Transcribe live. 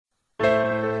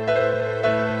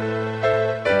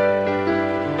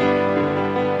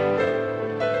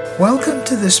Welcome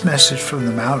to this message from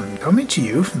the mountain, coming to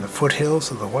you from the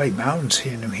foothills of the White Mountains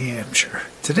here in New Hampshire.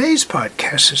 Today's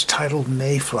podcast is titled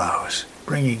Mayflowers,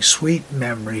 bringing sweet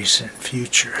memories and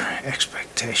future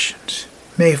expectations.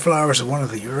 Mayflowers are one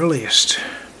of the earliest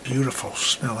beautiful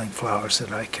smelling flowers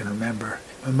that I can remember.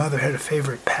 My mother had a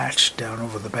favorite patch down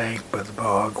over the bank by the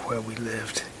bog where we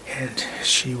lived, and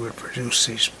she would produce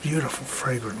these beautiful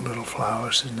fragrant little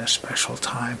flowers in this special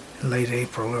time, late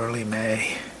April, early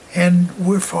May. And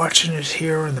we're fortunate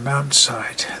here on the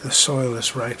mountainside. The soil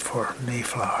is right for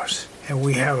mayflowers, and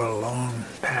we have a long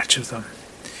patch of them,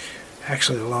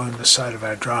 actually along the side of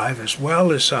our drive, as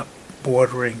well as up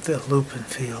bordering the lupin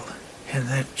field. And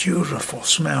they're beautiful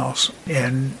smells,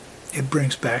 and it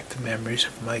brings back the memories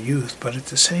of my youth, but at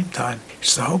the same time,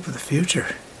 it's the hope of the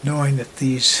future, knowing that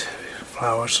these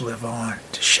flowers live on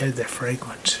to shed their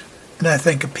fragrance. And I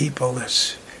think of people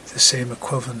as the same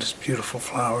equivalent as beautiful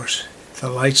flowers. The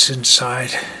lights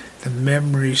inside, the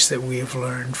memories that we have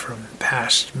learned from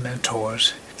past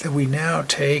mentors that we now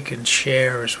take and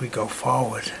share as we go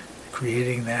forward,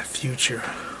 creating that future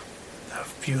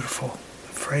of beautiful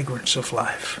fragrance of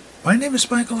life. My name is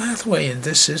Michael Hathaway, and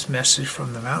this is Message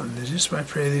from the Mountain. It is my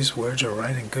prayer these words are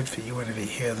right and good for you whenever you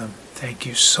hear them. Thank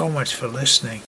you so much for listening.